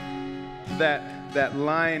that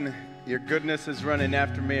line, your goodness is running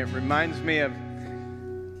after me, it reminds me of,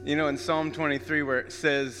 in Psalm 23 where it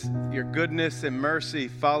says, your goodness and mercy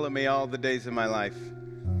follow me all the days of my life.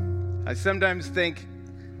 I sometimes think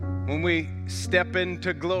when we step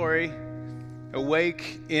into glory,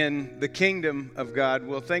 awake in the kingdom of God,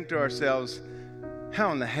 we'll think to ourselves,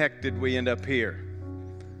 how in the heck did we end up here?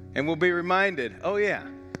 And we'll be reminded, oh yeah,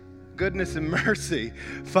 goodness and mercy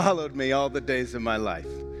followed me all the days of my life.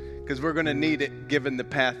 Because we're going to need it given the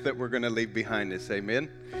path that we're going to leave behind us. Amen.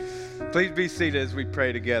 Please be seated as we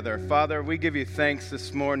pray together. Father, we give you thanks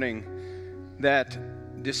this morning that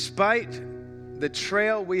despite the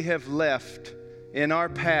trail we have left in our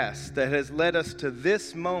past that has led us to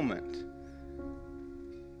this moment,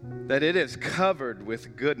 that it is covered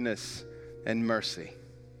with goodness and mercy.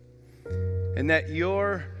 And that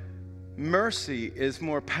your mercy is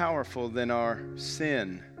more powerful than our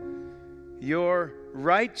sin. Your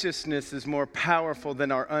righteousness is more powerful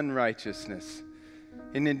than our unrighteousness.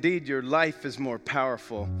 And indeed, your life is more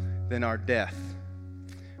powerful than our death.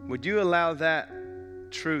 Would you allow that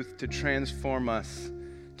truth to transform us,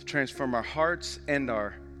 to transform our hearts and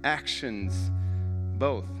our actions,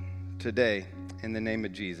 both today, in the name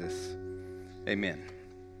of Jesus. Amen.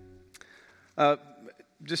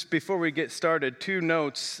 Just before we get started, two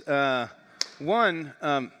notes. One,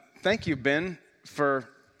 thank you, Ben, for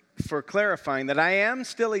clarifying that I am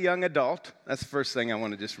still a young adult. That's the first thing I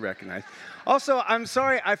want to just recognize. Also, I'm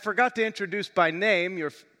sorry, I forgot to introduce by name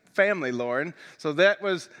your family, Lauren. So that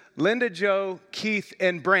was Linda, Joe, Keith,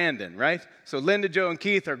 and Brandon, right? So Linda, Joe, and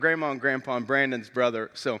Keith are Grandma and Grandpa and Brandon's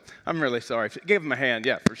brother. So I'm really sorry. Give them a hand,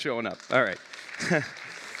 for showing up. All right.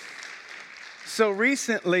 So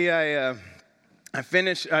recently I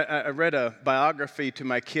read a biography to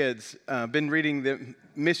my kids. I've been reading the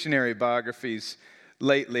missionary biographies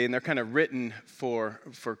lately, and they're kind of written for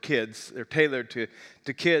kids. They're tailored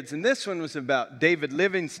to kids. And this one was about David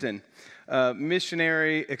Livingstone,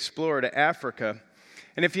 missionary explorer to Africa.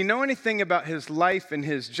 And if you know anything about his life and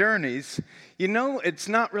his journeys, you know it's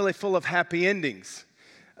not really full of happy endings.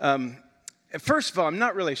 First of all, I'm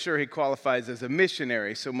not really sure he qualifies as a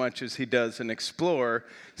missionary so much as he does an explorer,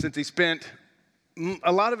 since he spent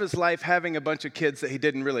a lot of his life having a bunch of kids that he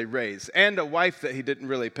didn't really raise, and a wife that he didn't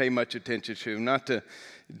really pay much attention to, not to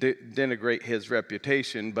denigrate his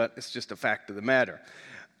reputation, but it's just a fact of the matter.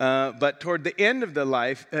 But toward the end of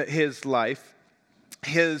his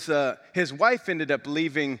wife ended up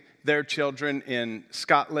leaving their children in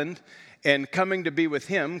Scotland and coming to be with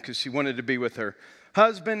him because she wanted to be with her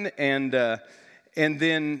husband, and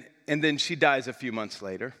then she dies a few months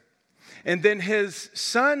later. And then his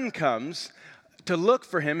son comes to look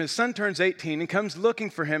for him. His son turns 18 and comes looking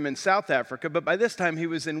for him in South Africa, but by this time he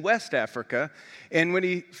was in West Africa. And when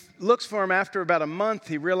he looks for him after about a month,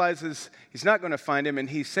 he realizes he's not going to find him, and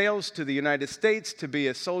he sails to the United States to be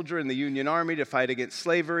a soldier in the Union Army to fight against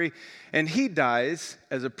slavery, and he dies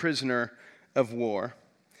as a prisoner of war.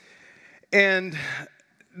 And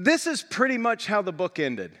this is pretty much how the book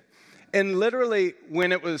ended. And literally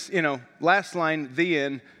when it was, last line, the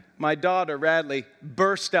end, my daughter, Radley,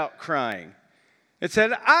 burst out crying. It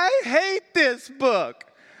said, I hate this book.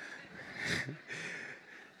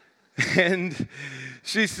 And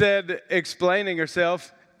she said, explaining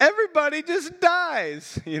herself, everybody just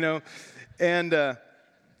dies, And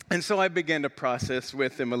so I began to process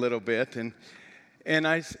with them a little bit. And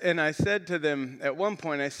I said to them, at one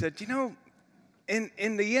point, I said,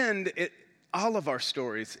 in the end, all of our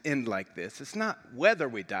stories end like this. It's not whether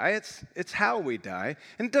we die, it's how we die.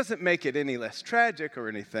 And it doesn't make it any less tragic or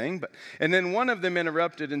anything. And then one of them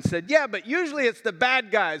interrupted and said, yeah, but usually it's the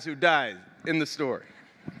bad guys who die in the story.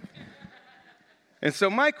 And so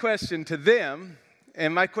my question to them,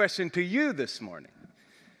 and my question to you this morning,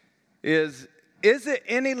 is it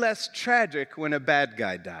any less tragic when a bad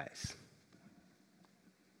guy dies?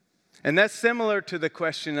 And that's similar to the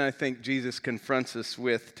question I think Jesus confronts us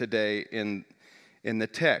with today in the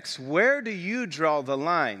text. Where do you draw the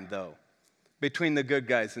line, though, between the good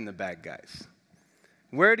guys and the bad guys?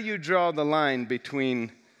 Where do you draw the line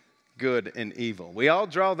between good and evil? We all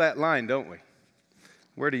draw that line, don't we?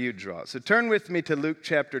 Where do you draw it? So turn with me to Luke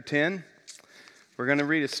chapter 10. We're going to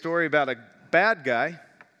read a story about a bad guy,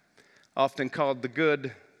 often called the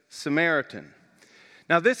Good Samaritan.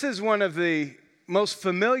 Now, this is one of the most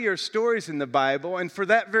familiar stories in the Bible, and for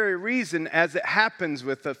that very reason, as it happens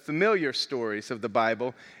with the familiar stories of the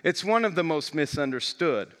Bible, it's one of the most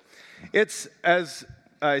misunderstood. It's, as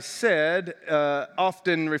I said,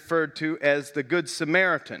 often referred to as the Good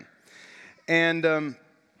Samaritan. And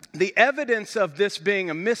the evidence of this being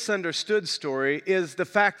a misunderstood story is the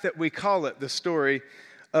fact that we call it the story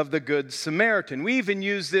of the Good Samaritan. We even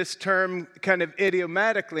use this term kind of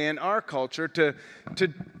idiomatically in our culture to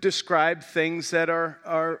describe things that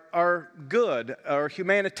are good, or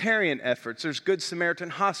humanitarian efforts. There's Good Samaritan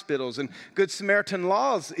hospitals and Good Samaritan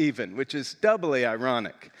laws even, which is doubly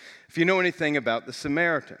ironic if you know anything about the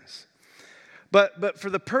Samaritans. But for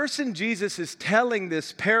the person Jesus is telling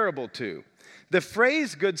this parable to, the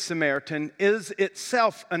phrase Good Samaritan is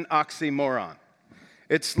itself an oxymoron.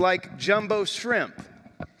 It's like jumbo shrimp,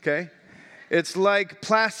 okay? It's like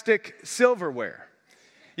plastic silverware.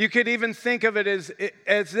 You could even think of it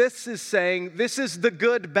as this is saying, this is the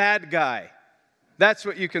good bad guy. That's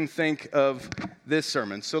what you can think of this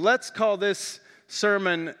sermon. So let's call this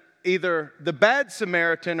sermon either the bad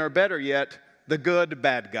Samaritan, or better yet, the good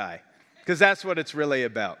bad guy. Because that's what it's really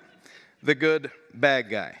about, the good bad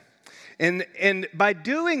guy. And by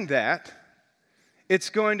doing that,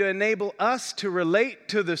 it's going to enable us to relate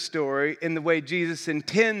to the story in the way Jesus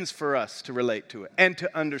intends for us to relate to it and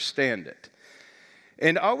to understand it.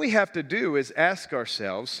 And all we have to do is ask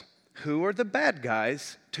ourselves, who are the bad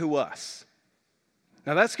guys to us?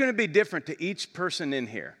 Now that's going to be different to each person in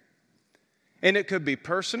here. And it could be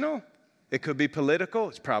personal, it could be political.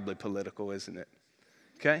 It's probably political, isn't it?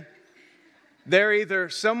 Okay? They're either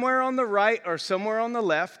somewhere on the right or somewhere on the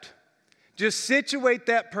left. Just situate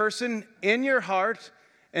that person in your heart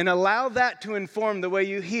and allow that to inform the way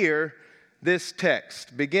you hear this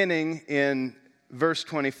text. Beginning in verse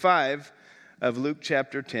 25 of Luke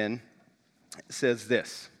chapter 10, it says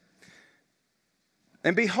this.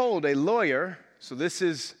 And behold, a lawyer, so this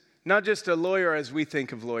is not just a lawyer as we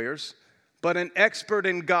think of lawyers, but an expert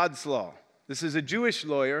in God's law. This is a Jewish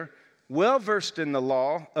lawyer, well versed in the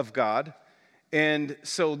law of God. And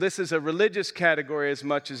so this is a religious category as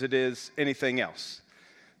much as it is anything else.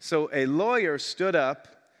 So a lawyer stood up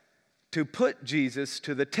to put Jesus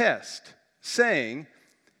to the test, saying,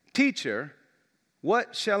 Teacher,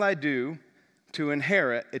 what shall I do to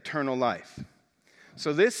inherit eternal life?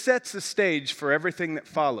 So this sets the stage for everything that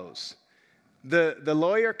follows. The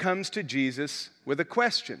lawyer comes to Jesus with a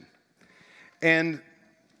question. And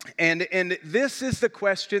this is the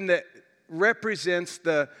question that represents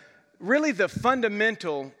really the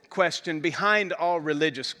fundamental question behind all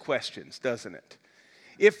religious questions, doesn't it?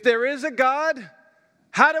 If there is a God,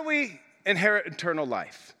 how do we inherit eternal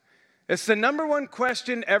life? It's the number one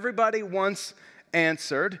question everybody wants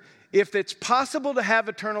answered. If it's possible to have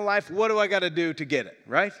eternal life, what do I got to do to get it,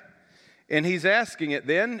 right? And he's asking it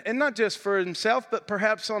then, and not just for himself, but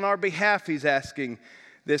perhaps on our behalf he's asking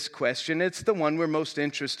this question. It's the one we're most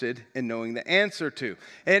interested in knowing the answer to.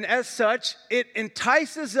 And as such, it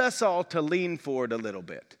entices us all to lean forward a little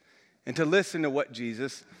bit and to listen to what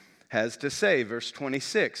Jesus has to say. Verse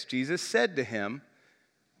 26, Jesus said to him,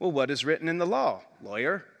 well, what is written in the law?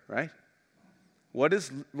 Lawyer, right? What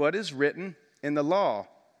is written in the law?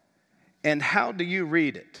 And how do you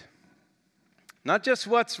read it? Not just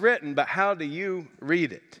what's written, but how do you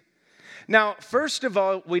read it? Now, first of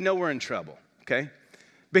all, we know we're in trouble, okay?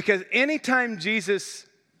 Because anytime Jesus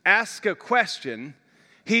asks a question,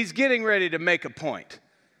 he's getting ready to make a point.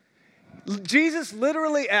 Jesus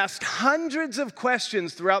literally asked hundreds of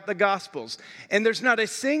questions throughout the Gospels, and there's not a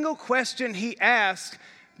single question he asked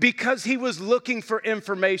because he was looking for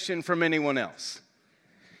information from anyone else.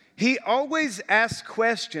 He always asked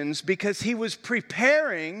questions because he was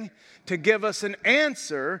preparing to give us an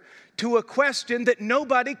answer to a question that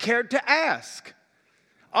nobody cared to ask.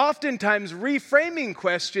 Oftentimes reframing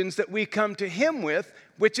questions that we come to him with,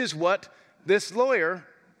 which is what this lawyer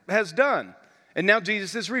has done. And now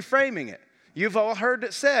Jesus is reframing it. You've all heard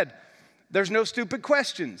it said, there's no stupid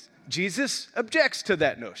questions. Jesus objects to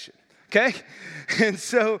that notion, okay? And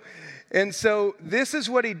so this is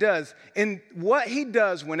what he does. And what he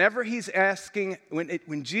does whenever he's asking,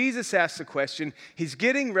 when Jesus asks a question, he's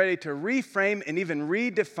getting ready to reframe and even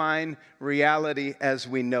redefine reality as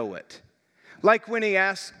we know it. Like when he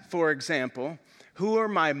asks, for example, who are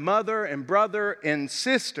my mother and brother and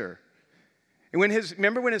sister? And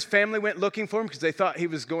remember when his family went looking for him because they thought he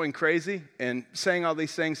was going crazy and saying all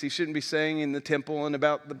these things he shouldn't be saying in the temple and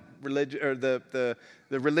about the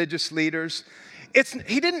religious leaders?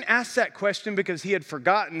 He didn't ask that question because he had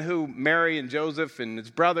forgotten who Mary and Joseph and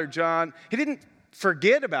his brother John. He didn't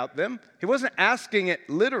forget about them. He wasn't asking it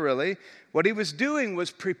literally. What he was doing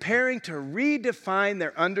was preparing to redefine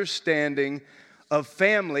their understanding of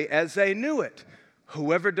family as they knew it.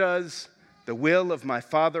 Whoever does the will of my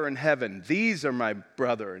Father in heaven, these are my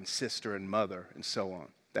brother and sister and mother, and so on.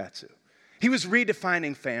 That's it. He was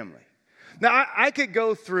redefining family. Now, I could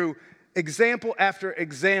go through example after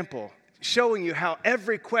example, showing you how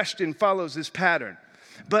every question follows this pattern.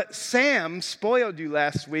 But Sam spoiled you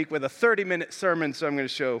last week with a 30-minute sermon, so I'm going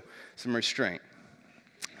to show some restraint.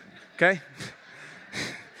 Okay?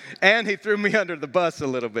 And he threw me under the bus a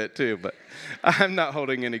little bit too, but I'm not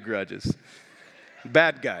holding any grudges.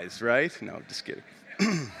 Bad guys, right? No, just kidding.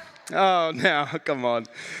 Oh, now, come on.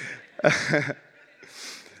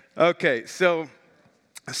 Okay, so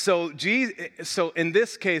in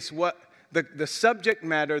this case, what the subject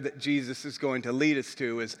matter that Jesus is going to lead us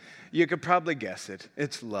to is, you could probably guess it.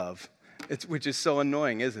 It's love, which is so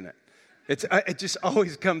annoying, isn't it? It just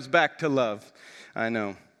always comes back to love. I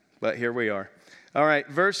know, but here we are. All right,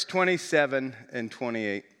 verse 27 and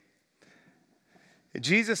 28.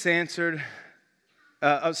 Jesus answered.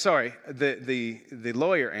 The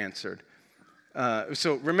lawyer answered.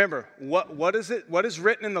 So remember, what is it? What is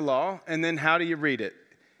written in the law, and then how do you read it?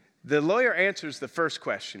 The lawyer answers the first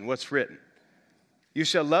question, what's written? You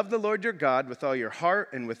shall love the Lord your God with all your heart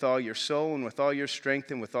and with all your soul and with all your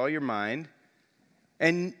strength and with all your mind,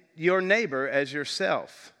 and your neighbor as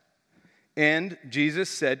yourself. And Jesus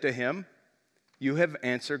said to him, you have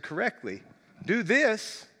answered correctly. Do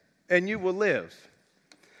this, and you will live.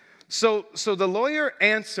 So the lawyer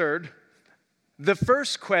answered the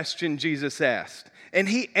first question Jesus asked, and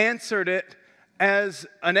he answered it as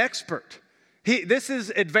an expert. This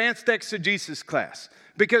is advanced exegesis class,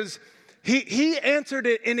 because he answered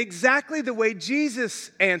it in exactly the way Jesus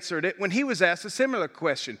answered it when he was asked a similar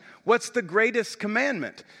question. What's the greatest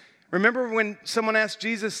commandment? Remember when someone asked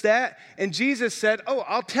Jesus that, and Jesus said,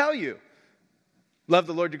 I'll tell you. Love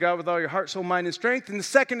the Lord your God with all your heart, soul, mind, and strength. And the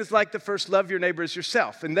second is like the first, love your neighbor as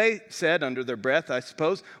yourself. And they said, under their breath, I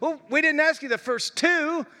suppose, well, we didn't ask you the first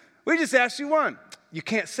two. We just asked you one. You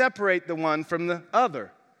can't separate the one from the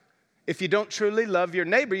other. If you don't truly love your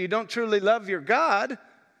neighbor, you don't truly love your God.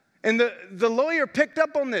 And the lawyer picked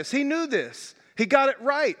up on this. He knew this. He got it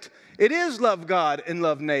right. It is love God and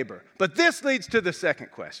love neighbor. But this leads to the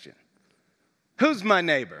second question. Who's my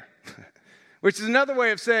neighbor? Which is another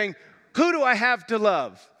way of saying, who do I have to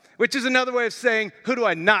love? Which is another way of saying, who do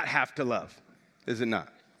I not have to love? Is it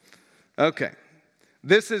not? Okay.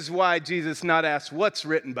 This is why Jesus not asked what's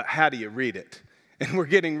written, but how do you read it? And we're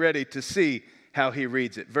getting ready to see how he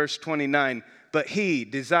reads it. Verse 29, but he,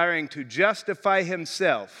 desiring to justify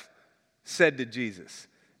himself, said to Jesus.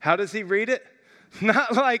 How does he read it?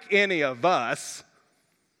 Not like any of us,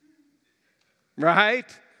 right?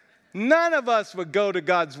 None of us would go to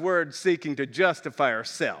God's word seeking to justify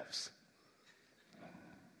ourselves.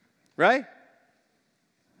 Right?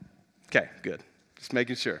 Okay, good. Just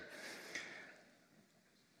making sure.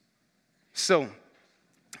 So,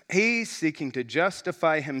 he, seeking to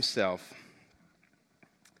justify himself,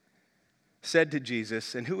 said to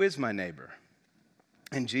Jesus, and who is my neighbor?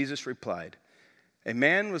 And Jesus replied, a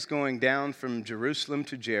man was going down from Jerusalem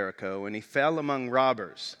to Jericho, and he fell among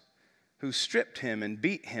robbers, who stripped him and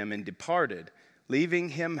beat him and departed, leaving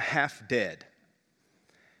him half dead.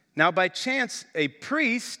 Now by chance, a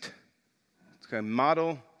priest, a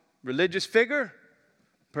model religious figure,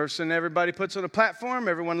 person everybody puts on a platform,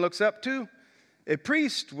 everyone looks up to, a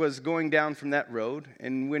priest was going down from that road,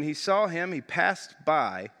 and when he saw him, he passed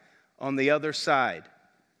by on the other side.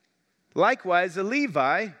 Likewise, a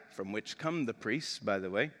Levi, from which come the priests, by the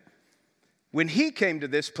way, when he came to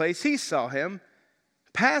this place, he saw him,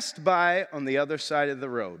 passed by on the other side of the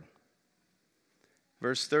road.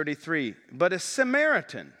 Verse 33, but a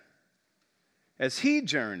Samaritan, as he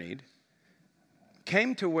journeyed,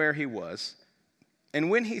 came to where he was, and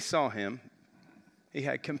when he saw him, he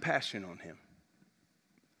had compassion on him.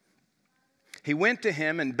 He went to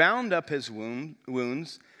him and bound up his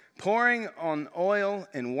wounds, pouring on oil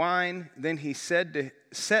and wine. Then he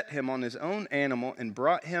set him on his own animal and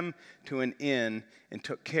brought him to an inn and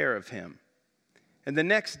took care of him. And the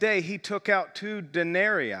next day he took out 2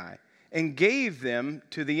 denarii and gave them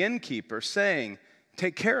to the innkeeper, saying,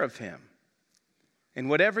 take care of him, and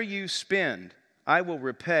whatever you spend, I will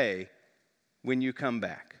repay when you come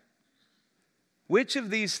back. Which of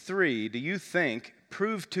these 3 do you think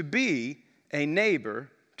proved to be a neighbor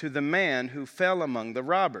to the man who fell among the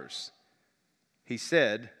robbers? He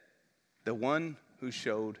said, the one who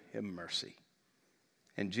showed him mercy.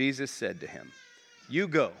 And Jesus said to him, you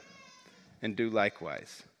go and do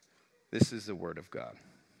likewise. This is the word of God.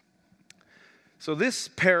 So this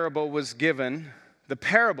parable was given,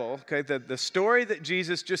 the story that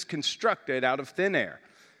Jesus just constructed out of thin air,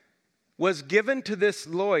 was given to this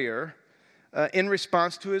lawyer in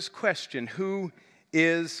response to his question, who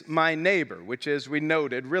is my neighbor? Which, as we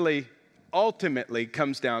noted, really ultimately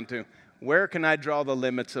comes down to, where can I draw the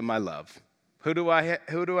limits of my love? Who do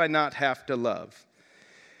I not have to love?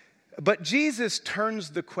 But Jesus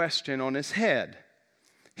turns the question on his head.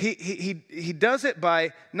 he does it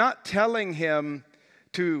by not telling him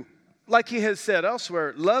to, like he has said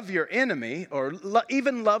elsewhere, love your enemy or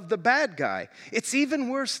even love the bad guy. It's even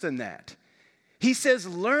worse than that. He says,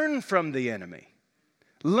 learn from the enemy.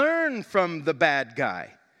 Learn from the bad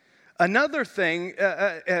guy. Another thing,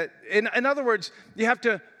 in other words, you have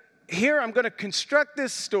to, here I'm going to construct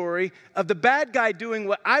this story of the bad guy doing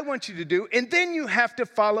what I want you to do, and then you have to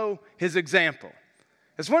follow his example.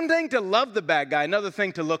 It's one thing to love the bad guy, another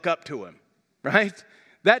thing to look up to him, right?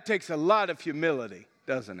 That takes a lot of humility,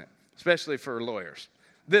 doesn't it? Especially for lawyers.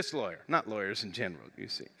 This lawyer, not lawyers in general, you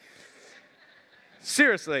see.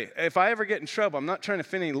 Seriously, if I ever get in trouble, I'm not trying to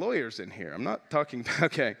offend any lawyers in here. I'm not talking,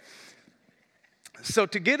 okay. So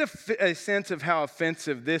to get a sense of how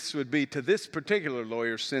offensive this would be to this particular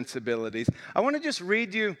lawyer's sensibilities, I want to just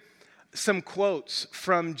read you some quotes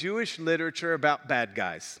from Jewish literature about bad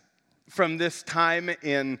guys from this time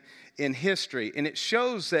in history. And it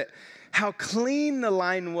shows that how clean the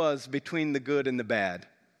line was between the good and the bad.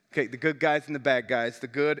 Okay, the good guys and the bad guys, the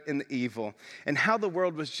good and the evil, and how the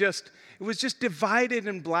world was just divided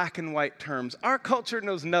in black and white terms. Our culture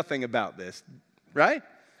knows nothing about this, right?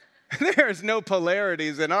 There's no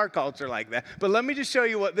polarities in our culture like that. But let me just show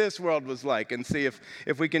you what this world was like and see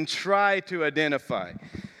if we can try to identify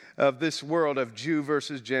of this world of Jew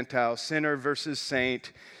versus Gentile, sinner versus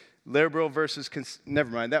saint, liberal versus, never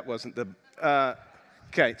mind, that wasn't the,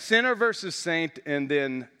 okay, sinner versus saint, and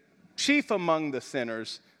then chief among the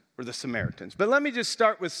sinners were the Samaritans. But let me just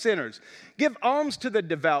start with sinners. Give alms to the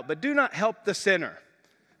devout, but do not help the sinner.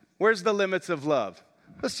 Where's the limits of love?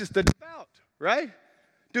 That's just the devout, right?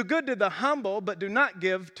 Do good to the humble, but do not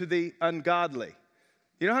give to the ungodly.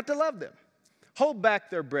 You don't have to love them. Hold back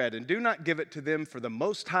their bread and do not give it to them, for the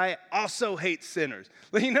Most High also hates sinners.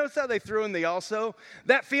 You notice how they threw in the also?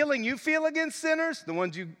 That feeling you feel against sinners, the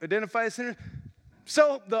ones you identify as sinners,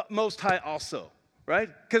 so the Most High also, right?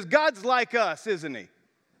 Because God's like us, isn't he?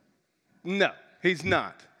 No, he's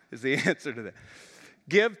not, is the answer to that.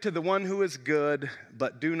 Give to the one who is good,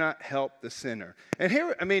 but do not help the sinner. And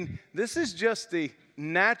here, this is just the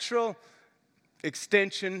natural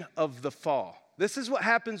extension of the fall. This is what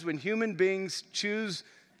happens when human beings choose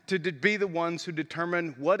to be the ones who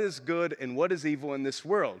determine what is good and what is evil in this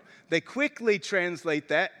world. They quickly translate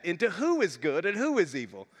that into who is good and who is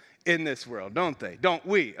evil in this world, don't they? Don't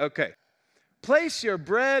we? Okay. Place your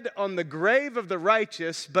bread on the grave of the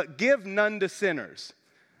righteous, but give none to sinners.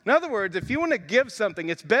 In other words, if you want to give something,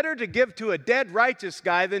 it's better to give to a dead righteous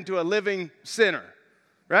guy than to a living sinner,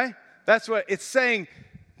 right? That's what it's saying.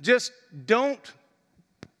 Just don't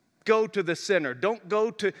go to the sinner.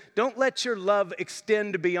 Don't let your love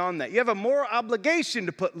extend beyond that. You have a moral obligation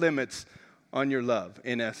to put limits on your love,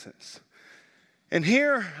 in essence. And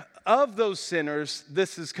here, of those sinners,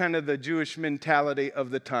 this is kind of the Jewish mentality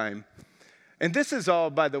of the time. And this is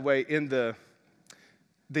all, by the way, in the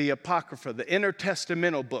Apocrypha, the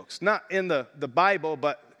intertestamental books. Not in the Bible,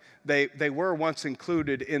 but they were once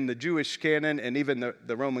included in the Jewish canon and even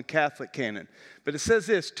the Roman Catholic canon. But it says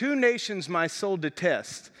this: 2 nations my soul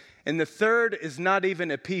detests, and the third is not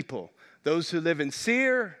even a people. Those who live in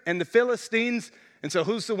Seir and the Philistines. And so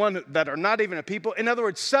who's the one that are not even a people? In other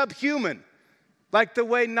words, subhuman. Like the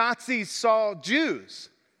way Nazis saw Jews,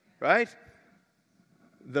 right?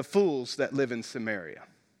 The fools that live in Samaria.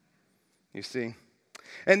 You see?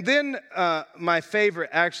 And then one of my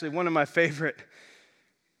favorite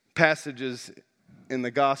passages in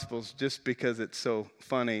the Gospels, just because it's so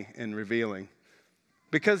funny and revealing.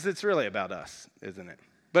 Because it's really about us, isn't it?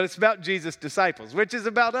 But it's about Jesus' disciples, which is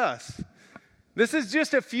about us. This is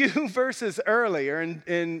just a few verses earlier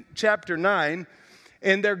in chapter 9,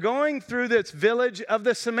 and they're going through this village of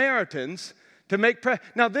the Samaritans to make prayer.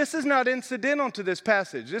 Now, this is not incidental to this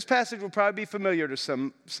passage. This passage will probably be familiar to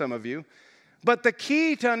some of you. But the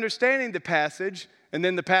key to understanding the passage, and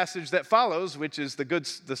then the passage that follows, which is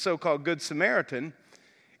the so-called Good Samaritan,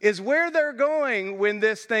 is where they're going when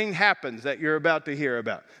this thing happens that you're about to hear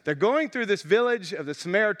about. They're going through this village of the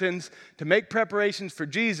Samaritans to make preparations for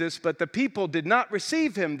Jesus, but the people did not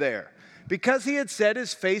receive him there because he had set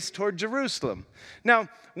his face toward Jerusalem. Now,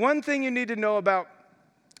 one thing you need to know about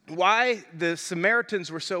why the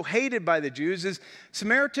Samaritans were so hated by the Jews is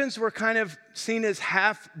Samaritans were kind of seen as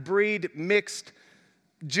half-breed, mixed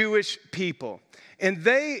Jewish people. And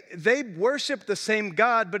they worshiped the same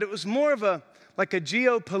God, but it was more of a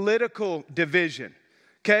geopolitical division,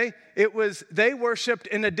 okay? They worshiped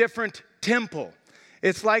in a different temple.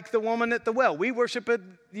 It's like the woman at the well.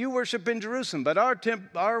 You worship in Jerusalem, but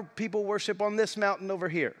our people worship on this mountain over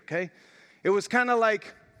here, okay? It was kind of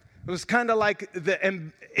like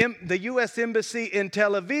the U.S. Embassy in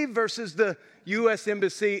Tel Aviv versus the U.S.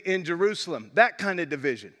 Embassy in Jerusalem. That kind of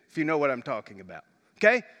division, if you know what I'm talking about,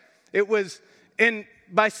 okay? It was, and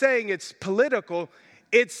by saying it's political,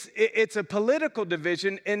 it's a political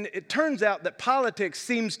division, and it turns out that politics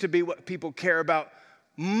seems to be what people care about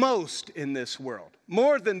most in this world,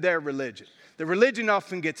 more than their religion. The religion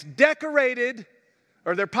often gets decorated,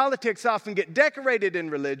 or their politics often get decorated in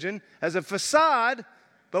religion as a facade,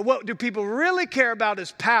 but what do people really care about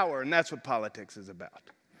is power, and that's what politics is about.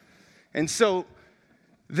 And so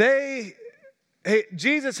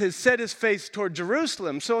Jesus has set his face toward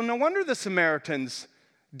Jerusalem, so no wonder the Samaritans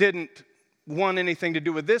didn't want anything to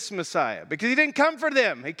do with this Messiah, because he didn't come for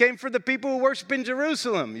them. He came for the people who worship in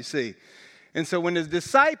Jerusalem, you see. And so when his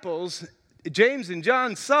disciples, James and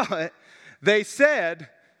John, saw it, they said,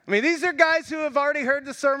 I mean, these are guys who have already heard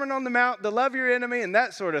the Sermon on the Mount, the love your enemy and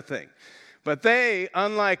that sort of thing. But they,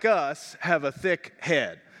 unlike us, have a thick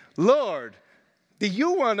head. Lord, do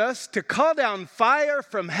you want us to call down fire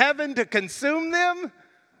from heaven to consume them?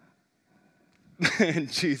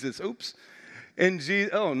 And Jesus,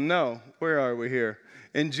 oh no, where are we here?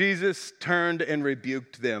 And Jesus turned and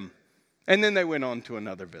rebuked them. And then they went on to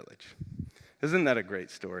another village. Isn't that a great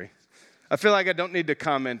story? I feel like I don't need to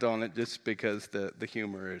comment on it just because the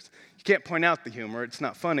humor is. You can't point out the humor. It's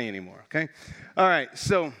not funny anymore, okay? All right,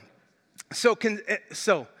 so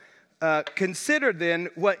consider then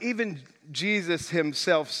what even Jesus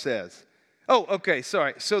himself says. Oh, okay,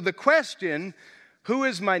 sorry. So the question, who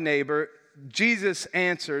is my neighbor, Jesus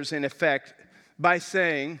answers, in effect, by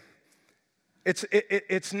saying,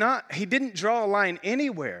 it's not, he didn't draw a line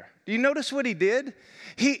anywhere. Do you notice what he did?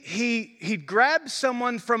 He grabbed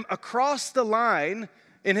someone from across the line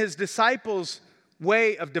in his disciples'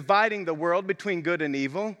 way of dividing the world between good and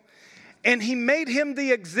evil, and he made him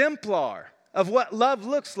the exemplar of what love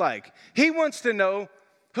looks like. He wants to know,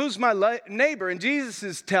 who's my neighbor? And Jesus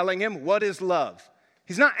is telling him, what is love?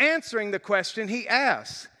 He's not answering the question he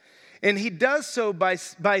asks. And he does so by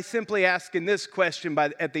simply asking this question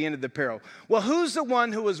at the end of the parable. Well, who's the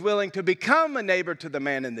one who was willing to become a neighbor to the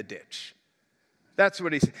man in the ditch? That's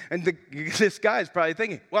what he said. And this guy is probably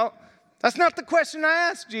thinking, well, that's not the question I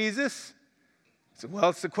asked, Jesus. He said, well,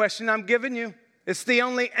 it's the question I'm giving you. It's the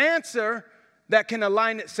only answer that can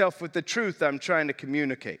align itself with the truth I'm trying to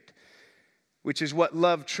communicate, which is what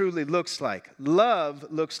love truly looks like. Love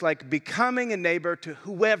looks like becoming a neighbor to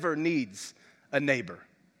whoever needs a neighbor.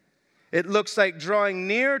 It looks like drawing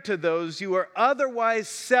near to those you are otherwise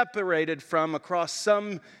separated from across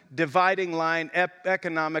some dividing line,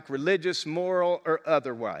 economic, religious, moral, or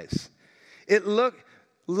otherwise.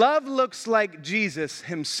 Love looks like Jesus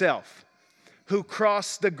himself, who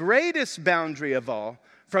crossed the greatest boundary of all,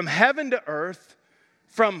 from heaven to earth,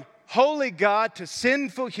 from holy God to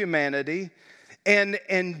sinful humanity, and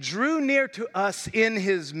drew near to us in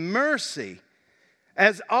his mercy,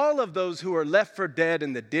 as all of those who are left for dead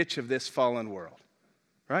in the ditch of this fallen world,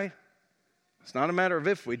 right? It's not a matter of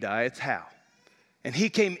if we die, it's how. And he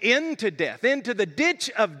came into death, into the ditch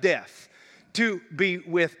of death, to be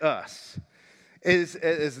with us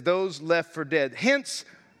as those left for dead. Hence,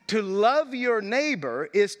 to love your neighbor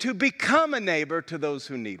is to become a neighbor to those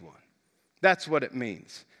who need one. That's what it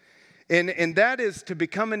means. And that is to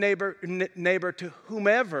become a neighbor to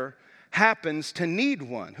whomever happens to need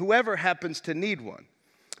one, whoever happens to need one.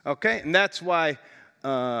 Okay, and that's why,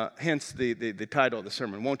 hence the title of the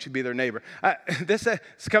sermon, Won't You Be Their Neighbor? This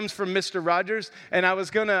comes from Mr. Rogers, and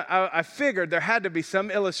I figured there had to be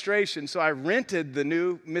some illustration, so I rented the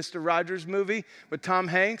new Mr. Rogers movie with Tom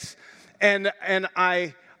Hanks, and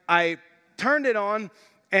I turned it on,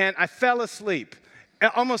 and I fell asleep.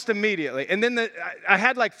 Almost immediately. And then I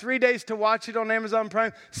had like 3 days to watch it on Amazon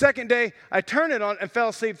Prime. Second day, I turned it on and fell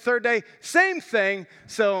asleep. Third day, same thing.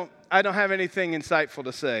 So I don't have anything insightful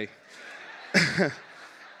to say.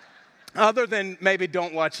 Other than maybe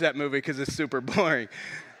don't watch that movie because it's super boring.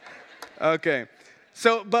 Okay.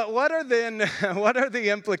 So, but what are the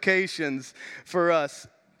implications for us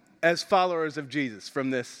as followers of Jesus from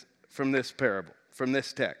this parable, from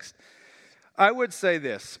this text? I would say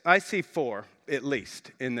this. I see 4, at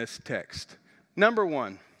least, in this text. Number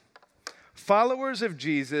 1, followers of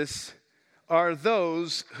Jesus are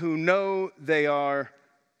those who know they are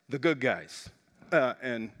the good guys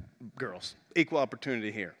and girls. Equal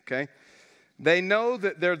opportunity here, okay? They know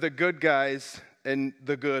that they're the good guys and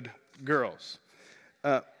the good girls.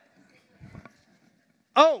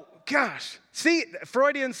 Oh, gosh. See,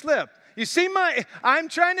 Freudian slip. You see I'm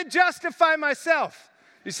trying to justify myself.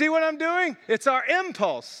 You see what I'm doing? It's our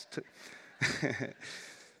impulse.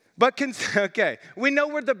 But, okay, we know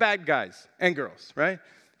we're the bad guys and girls, right?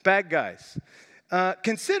 Bad guys.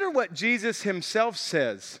 Consider what Jesus himself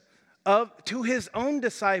says to his own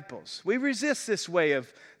disciples. We resist this way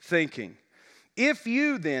of thinking. If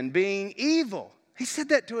you then, being evil, he said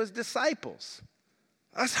that to his disciples.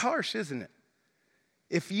 That's harsh, isn't it?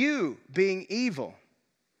 If you, being evil,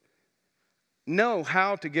 know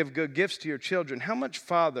how to give good gifts to your children, how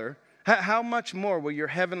much more will your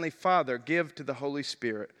heavenly Father give to the Holy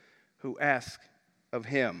Spirit who ask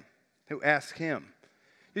him?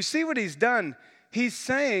 You see what he's done? He's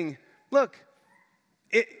saying, look,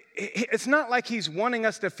 it's not like he's wanting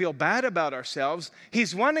us to feel bad about ourselves.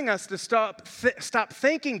 He's wanting us to stop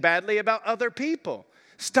thinking badly about other people.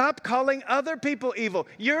 Stop calling other people evil.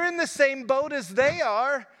 You're in the same boat as they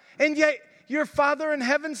are, and yet your Father in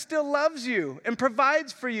heaven still loves you and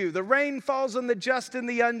provides for you. The rain falls on the just and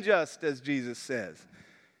the unjust, as Jesus says.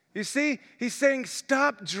 You see, he's saying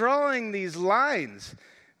stop drawing these lines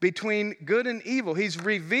between good and evil. He's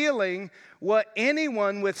revealing what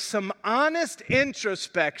anyone with some honest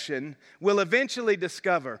introspection will eventually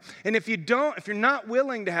discover. And if you're not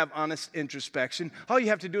willing to have honest introspection, all you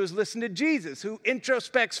have to do is listen to Jesus, who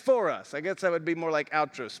introspects for us. I guess that would be more like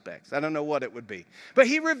outrospects. I don't know what it would be. But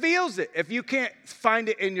he reveals it if you can't find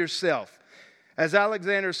it in yourself. As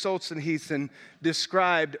Alexander Solzhenitsyn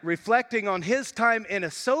described, reflecting on his time in a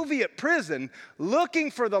Soviet prison, looking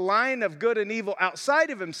for the line of good and evil outside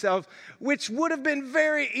of himself, which would have been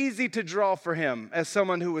very easy to draw for him as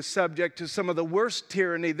someone who was subject to some of the worst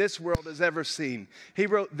tyranny this world has ever seen. He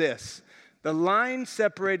wrote this: "The line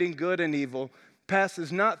separating good and evil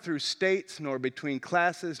passes not through states, nor between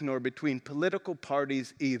classes, nor between political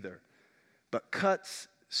parties either, but cuts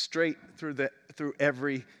straight through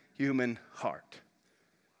every human heart."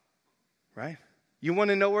 Right? You want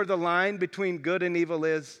to know where the line between good and evil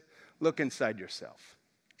is? Look inside yourself.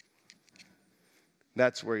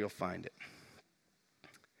 That's where you'll find it.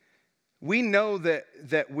 We know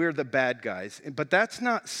that we're the bad guys, but that's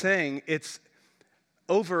not saying it's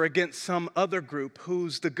over against some other group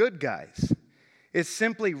who's the good guys. It's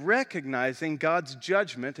simply recognizing God's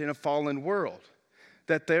judgment in a fallen world,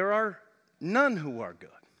 that there are none who are good,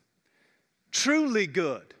 truly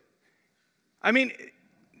good. I mean,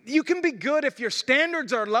 you can be good if your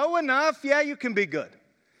standards are low enough. Yeah, you can be good.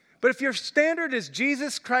 But if your standard is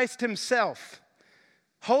Jesus Christ himself,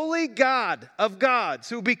 holy God of gods,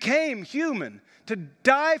 who became human to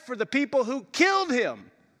die for the people who killed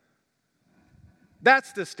him,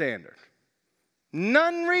 that's the standard.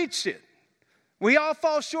 None reach it. We all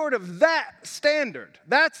fall short of that standard.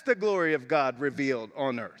 That's the glory of God revealed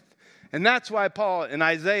on earth. And that's why Paul and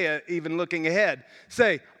Isaiah, even looking ahead,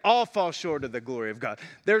 say, all fall short of the glory of God.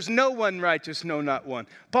 There's no one righteous, no, not one.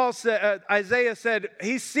 Isaiah said,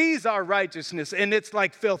 he sees our righteousness, and it's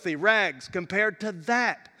like filthy rags compared to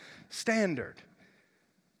that standard.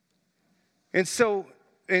 And so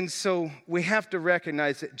we have to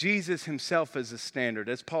recognize that Jesus himself is a standard.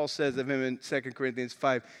 As Paul says of him in 2 Corinthians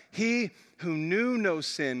 5, he who knew no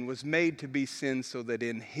sin was made to be sin so that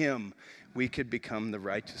in him we could become the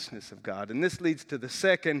righteousness of God. And this leads to the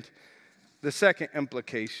second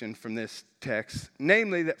implication from this text,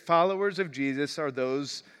 namely that followers of Jesus are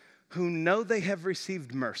those who know they have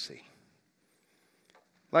received mercy.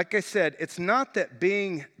 Like I said, it's not that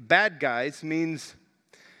being bad guys means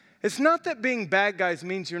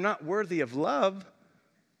you're not worthy of love.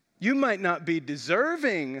 You might not be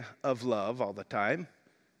deserving of love all the time,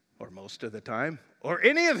 or most of the time, or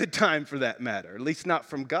any of the time for that matter, at least not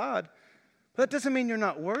from God. But that doesn't mean you're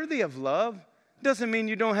not worthy of love. Doesn't mean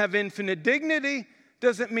you don't have infinite dignity.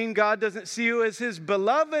 Doesn't mean God doesn't see you as his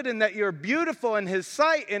beloved and that you're beautiful in his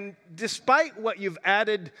sight. And despite what you've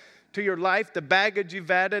added to your life, the baggage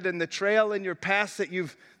you've added and the trail in your past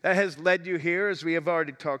that has led you here, as we have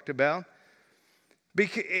already talked about,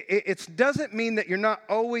 it doesn't mean that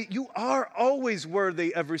you are always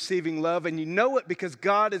worthy of receiving love, and you know it because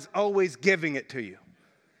God is always giving it to you.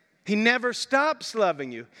 He never stops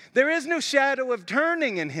loving you. There is no shadow of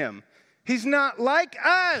turning in him. He's not like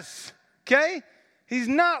us, okay? He's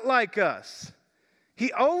not like us.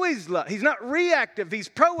 He always loves. He's not reactive. He's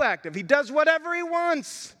proactive. He does whatever he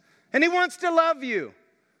wants. And he wants to love you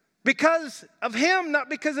because of him, not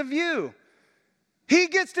because of you. He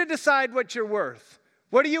gets to decide what you're worth.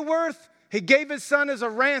 What are you worth? He gave his son as a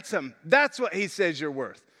ransom. That's what he says you're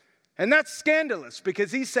worth. And that's scandalous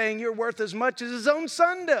because he's saying you're worth as much as his own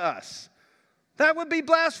son to us. That would be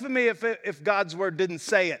blasphemy if God's word didn't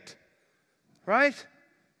say it. Right?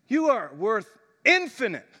 You are worth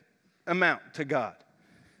infinite amount to God.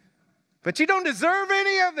 But you don't deserve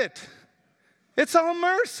any of it. It's all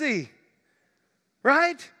mercy.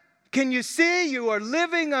 Right? Can you see you are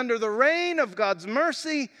living under the rain of God's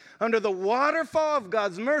mercy, under the waterfall of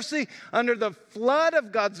God's mercy, under the flood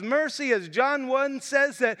of God's mercy, as John 1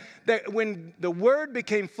 says that when the Word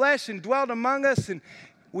became flesh and dwelt among us, and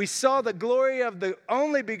we saw the glory of the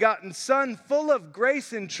only begotten Son, full of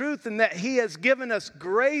grace and truth, and that He has given us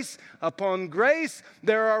grace upon grace.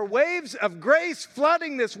 There are waves of grace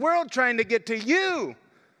flooding this world trying to get to you.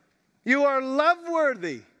 You are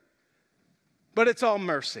love-worthy, but it's all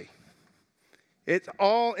mercy. It's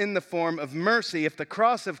all in the form of mercy. If the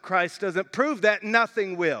cross of Christ doesn't prove that,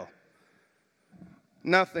 nothing will.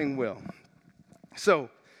 Nothing will. So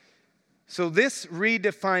this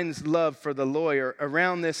redefines love for the lawyer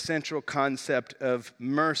around this central concept of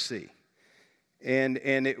mercy. And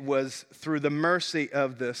it was through the mercy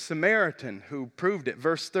of the Samaritan who proved it.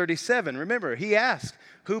 Verse 37, remember, he asked,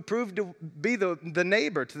 who proved to be the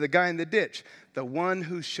neighbor to the guy in the ditch? The one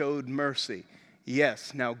who showed mercy.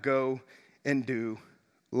 Yes, now go and do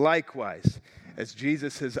likewise. As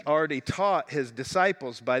Jesus has already taught his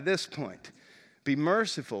disciples by this point. Be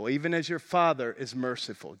merciful, even as your Father is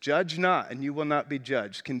merciful. Judge not, and you will not be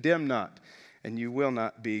judged. Condemn not, and you will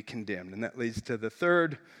not be condemned. And that leads to the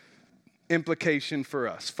third implication for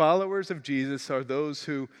us. Followers of Jesus are those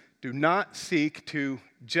who do not seek to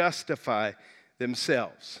justify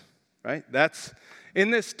themselves. Right? That's in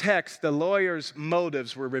this text, the lawyer's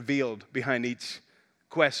motives were revealed behind each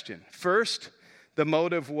question. First, the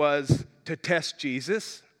motive was to test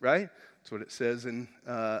Jesus, right? That's what it says in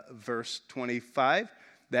verse 25,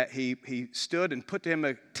 that he stood and put to him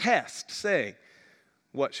a test, saying,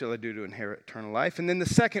 what shall I do to inherit eternal life? And then the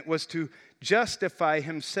second was to justify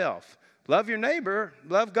himself. Love your neighbor,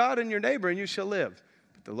 love God and your neighbor, and you shall live.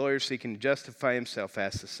 But the lawyer seeking to justify himself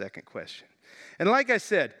asks the second question. And like I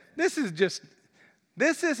said, this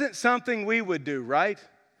isn't something we would do, right?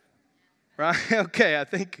 Right? Okay, I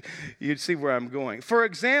think you'd see where I'm going. For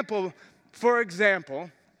example,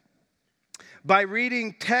 by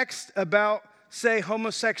reading text about, say,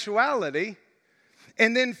 homosexuality,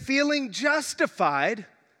 and then feeling justified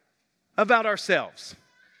about ourselves.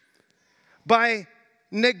 By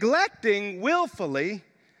neglecting willfully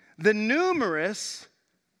the numerous,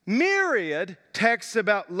 myriad texts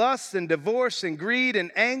about lust and divorce and greed and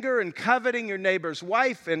anger and coveting your neighbor's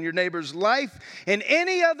wife and your neighbor's life, and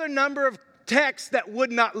any other number of texts that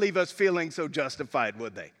would not leave us feeling so justified,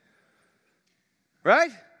 would they?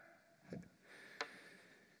 Right?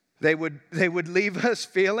 They would leave us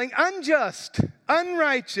feeling unjust,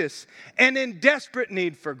 unrighteous, and in desperate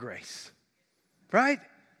need for grace. Right?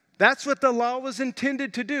 That's what the law was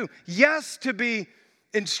intended to do. Yes, to be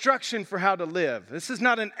instruction for how to live. This is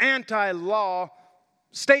not an anti-law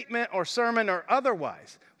statement or sermon or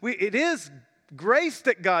otherwise. It is grace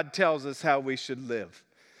that God tells us how we should live.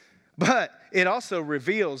 But it also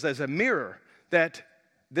reveals as a mirror that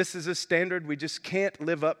this is a standard we just can't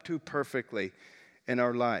live up to perfectly in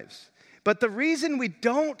our lives. But the reason we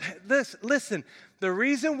don't, the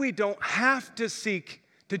reason we don't have to seek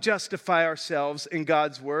to justify ourselves in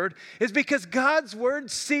God's Word is because God's Word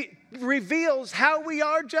reveals how we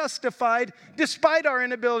are justified despite our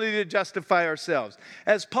inability to justify ourselves.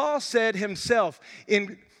 As Paul said himself,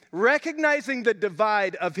 in recognizing the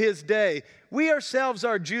divide of his day, we ourselves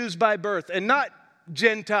are Jews by birth and not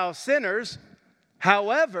Gentile sinners.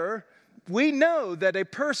 However, we know that a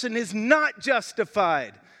person is not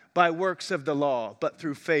justified by works of the law, but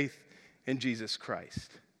through faith in Jesus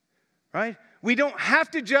Christ. Right? We don't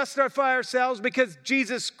have to justify ourselves because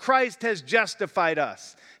Jesus Christ has justified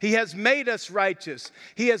us. He has made us righteous.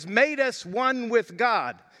 He has made us one with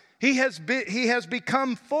God. He has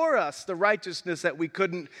become for us the righteousness that we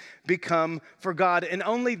couldn't become for God. And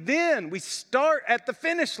only then we start at the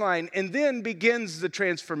finish line, and then begins the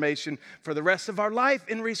transformation for the rest of our life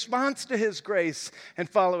in response to His grace and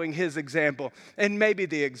following His example, and maybe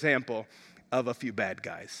the example of a few bad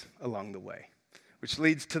guys along the way. Which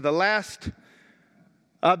leads to the last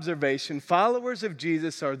observation. Followers of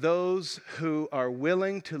Jesus are those who are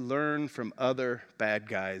willing to learn from other bad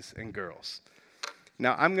guys and girls.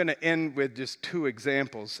 Now, I'm going to end with just two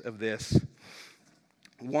examples of this.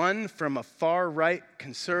 One from a far-right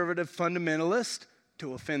conservative fundamentalist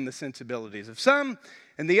to offend the sensibilities of some,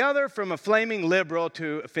 and the other from a flaming liberal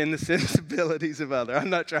to offend the sensibilities of others. I'm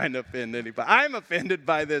not trying to offend anybody. I'm offended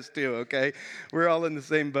by this too, okay? We're all in the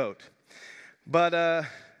same boat. But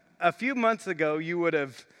a few months ago,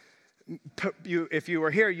 if you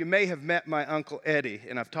were here, you may have met my Uncle Eddie,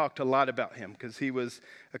 and I've talked a lot about him because he was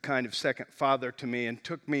a kind of second father to me and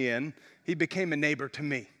took me in. He became a neighbor to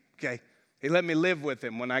me, okay? He let me live with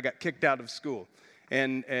him when I got kicked out of school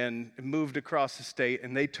and moved across the state,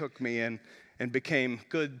 and they took me in and became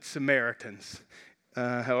good Samaritans,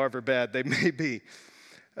 however bad they may be.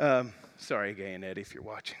 Sorry, Gay and Eddie, if you're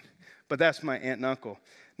watching. But that's my aunt and uncle.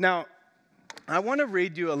 Now, I want to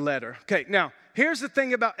read you a letter. Okay, now, here's the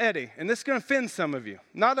thing about Eddie, and this is going to offend some of you,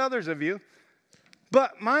 not others of you,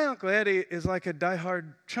 but my Uncle Eddie is like a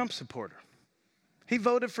diehard Trump supporter. He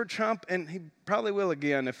voted for Trump, and he probably will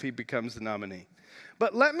again if he becomes the nominee.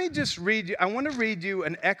 But let me just read you, I want to read you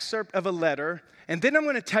an excerpt of a letter, and then I'm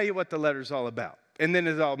going to tell you what the letter's all about, and then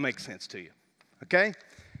it all makes sense to you, okay?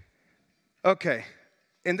 Okay,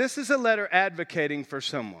 and this is a letter advocating for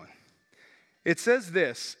someone. It says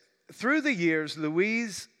this: through the years,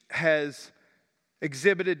 Louise has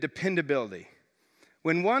exhibited dependability.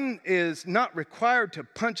 When one is not required to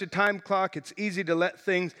punch a time clock, it's easy to let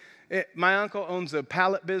things. My uncle owns a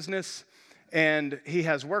pallet business, and he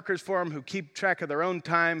has workers for him who keep track of their own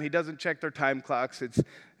time. He doesn't check their time clocks.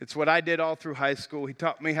 It's what I did all through high school. He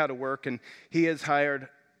taught me how to work, and he has hired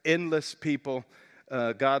endless people,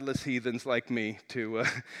 godless heathens like me, to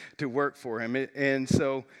work for him. And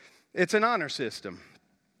so it's an honor system.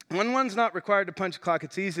 When one's not required to punch a clock,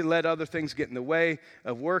 it's easy to let other things get in the way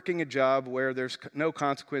of working a job where there's no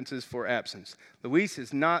consequences for absence. Luis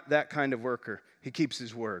is not that kind of worker. He keeps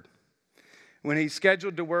his word. When he's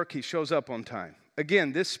scheduled to work, he shows up on time.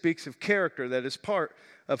 Again, this speaks of character that is part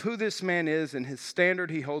of who this man is and his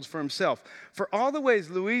standard he holds for himself. For all the ways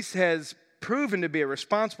Luis has proven to be a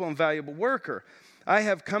responsible and valuable worker, I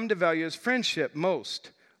have come to value his friendship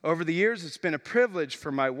most. Over the years, it's been a privilege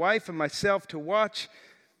for my wife and myself to watch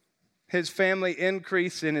his family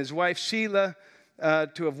increase, and his wife Sheila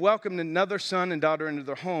to have welcomed another son and daughter into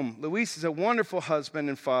their home. Luis is a wonderful husband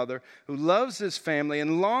and father who loves his family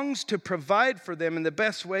and longs to provide for them in the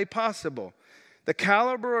best way possible. The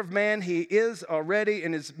caliber of man he is already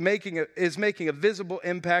and is making a visible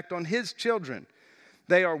impact on his children.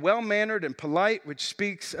 They are well-mannered and polite, which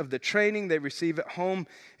speaks of the training they receive at home.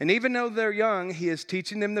 And even though they're young, he is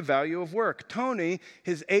teaching them the value of work. Tony,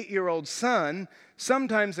 his 8-year-old son,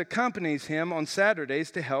 sometimes accompanies him on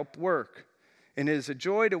Saturdays to help work. And it is a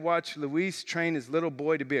joy to watch Luis train his little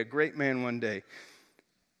boy to be a great man one day.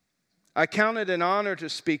 I count it an honor to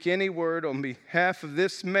speak any word on behalf of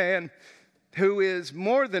this man who is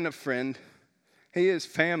more than a friend. He is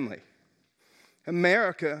family.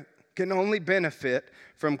 America can only benefit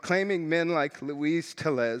from claiming men like Luis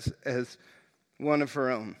Tellez as one of her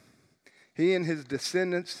own. He and his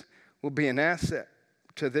descendants will be an asset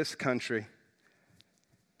to this country.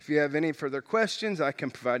 If you have any further questions, I can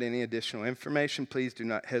provide any additional information. Please do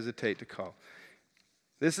not hesitate to call.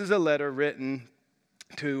 This is a letter written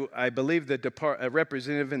to, I believe, a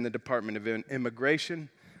representative in the Department of Immigration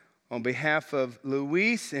on behalf of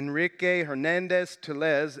Luis Enrique Hernandez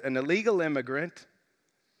Tellez, an illegal immigrant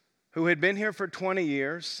who had been here for 20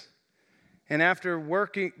 years, and after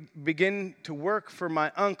began to work for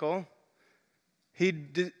my uncle, he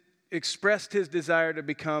expressed his desire to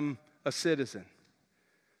become a citizen.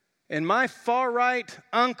 And my far-right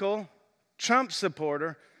uncle, Trump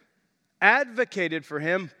supporter, advocated for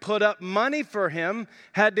him, put up money for him,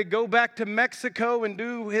 had to go back to Mexico and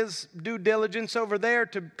do his due diligence over there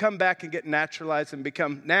to come back and get naturalized and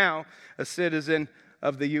become now a citizen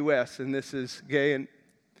of the U.S. And this is Gay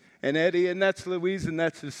and Eddie, and that's Louise, and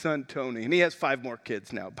that's his son, Tony. And he has 5 more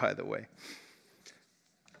kids now, by the way.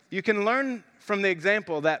 You can learn from the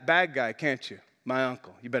example of that bad guy, can't you? My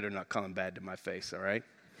uncle. You better not call him bad to my face, all right?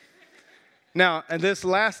 Now, and this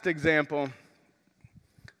last example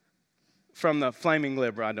from the flaming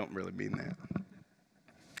liver, I don't really mean that.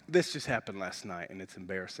 This just happened last night, and it's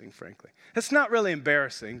embarrassing, frankly. It's not really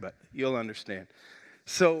embarrassing, but you'll understand.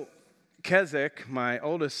 So Kezek, my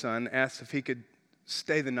oldest son, asked if he could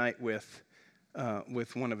stay the night with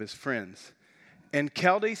one of his friends. And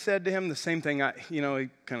Keldy said to him the same thing. He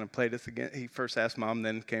kind of played us again. He first asked Mom,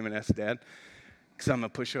 then came and asked Dad, because I'm a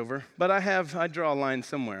pushover. But I draw a line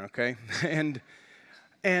somewhere, okay?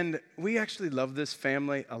 And we actually love this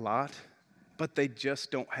family a lot, but they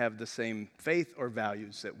just don't have the same faith or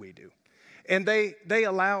values that we do. And they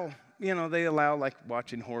allow like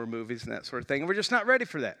watching horror movies and that sort of thing. And we're just not ready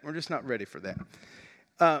for that.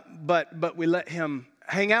 But we let him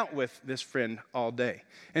hang out with this friend all day.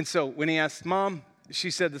 And so when he asked Mom,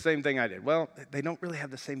 she said the same thing I did. Well, they don't really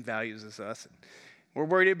have the same values as us. We're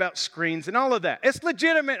worried about screens and all of that. It's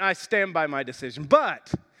legitimate. I stand by my decision.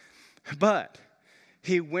 But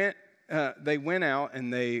they went out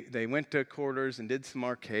and they went to Quarters and did some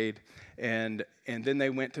arcade. And then they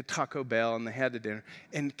went to Taco Bell and they had the dinner.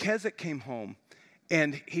 And Kezek came home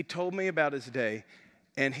and he told me about his day.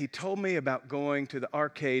 And he told me about going to the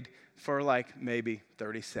arcade for like maybe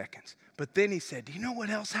 30 seconds. But then he said, "Do you know what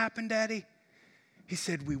else happened, Daddy?" He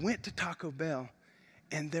said, we went to Taco Bell,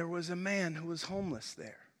 and there was a man who was homeless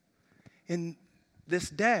there. And this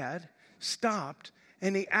dad stopped,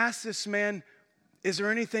 and he asked this man, is there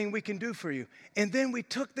anything we can do for you? And then we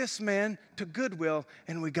took this man to Goodwill,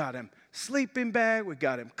 and we got him sleeping bag, we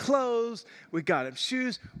got him clothes, we got him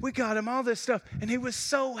shoes, we got him all this stuff. And he was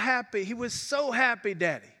so happy. He was so happy,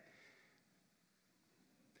 Daddy.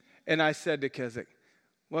 And I said to Keswick,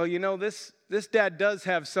 well, you know, this dad does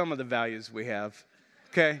have some of the values we have,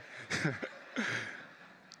 okay?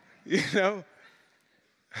 You know?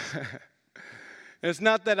 It's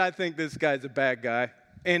not that I think this guy's a bad guy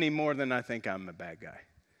any more than I think I'm a bad guy.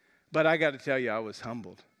 But I got to tell you, I was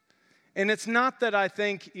humbled. And it's not that I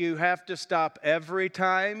think you have to stop every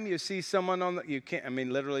time you see someone you can't,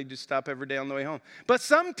 literally just stop every day on the way home. But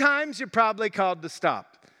sometimes you're probably called to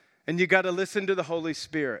stop. And you got to listen to the Holy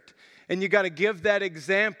Spirit. And you got to give that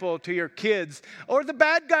example to your kids. Or the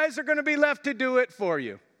bad guys are going to be left to do it for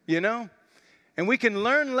you, you know? And we can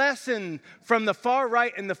learn lesson from the far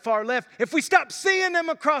right and the far left if we stop seeing them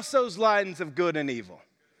across those lines of good and evil.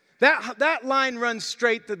 That line runs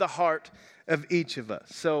straight to the heart of each of us.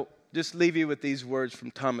 So just leave you with these words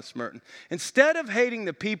from Thomas Merton. Instead of hating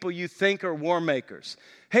the people you think are war makers,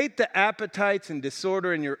 hate the appetites and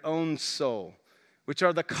disorder in your own soul, which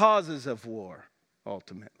are the causes of war,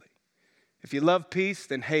 ultimately. If you love peace,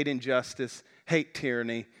 then hate injustice, hate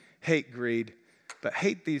tyranny, hate greed, but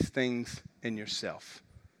hate these things in yourself,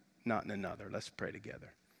 not in another. Let's pray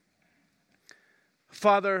together.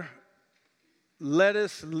 Father, let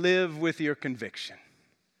us live with your conviction.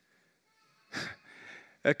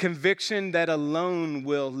 A conviction that alone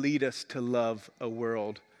will lead us to love a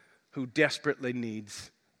world who desperately needs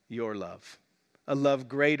your love. A love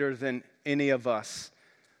greater than any of us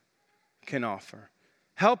can offer.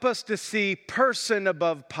 Help us to see person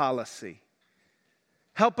above policy.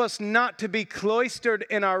 Help us not to be cloistered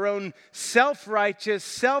in our own self-righteous,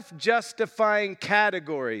 self-justifying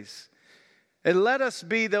categories. And let us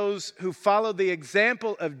be those who follow the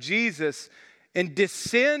example of Jesus and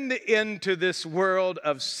descend into this world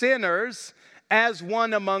of sinners as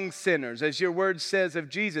one among sinners. As your word says of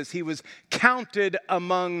Jesus, he was counted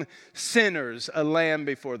among sinners, a lamb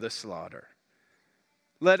before the slaughter.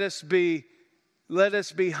 Let us be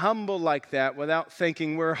humble like that without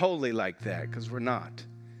thinking we're holy like that, because we're not.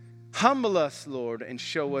 Humble us, Lord, and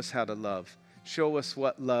show us how to love. Show us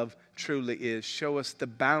what love truly is. Show us the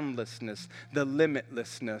boundlessness, the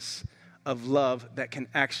limitlessness of love that can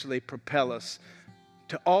actually propel us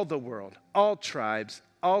to all the world, all tribes,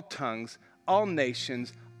 all tongues, all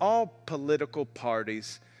nations, all political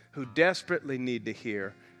parties who desperately need to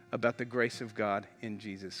hear about the grace of God in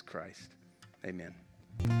Jesus Christ. Amen.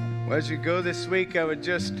 Well, as you go this week, I would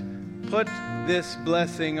just put this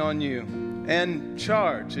blessing on you and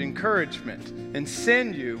charge encouragement and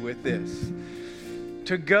send you with this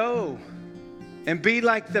to go and be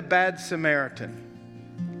like the bad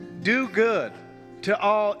Samaritan. Do good to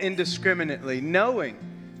all indiscriminately, knowing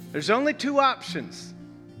there's only two options.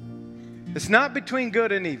 It's not between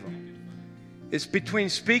good and evil. It's between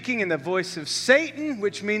speaking in the voice of Satan,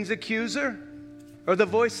 which means accuser, or the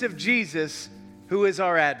voice of Jesus, who is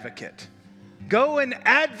our advocate. Go and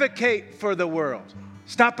advocate for the world.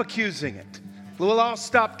 Stop accusing it. We'll all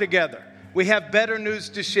stop together. We have better news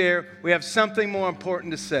to share. We have something more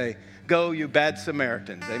important to say. Go, you bad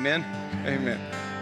Samaritans. Amen? Amen.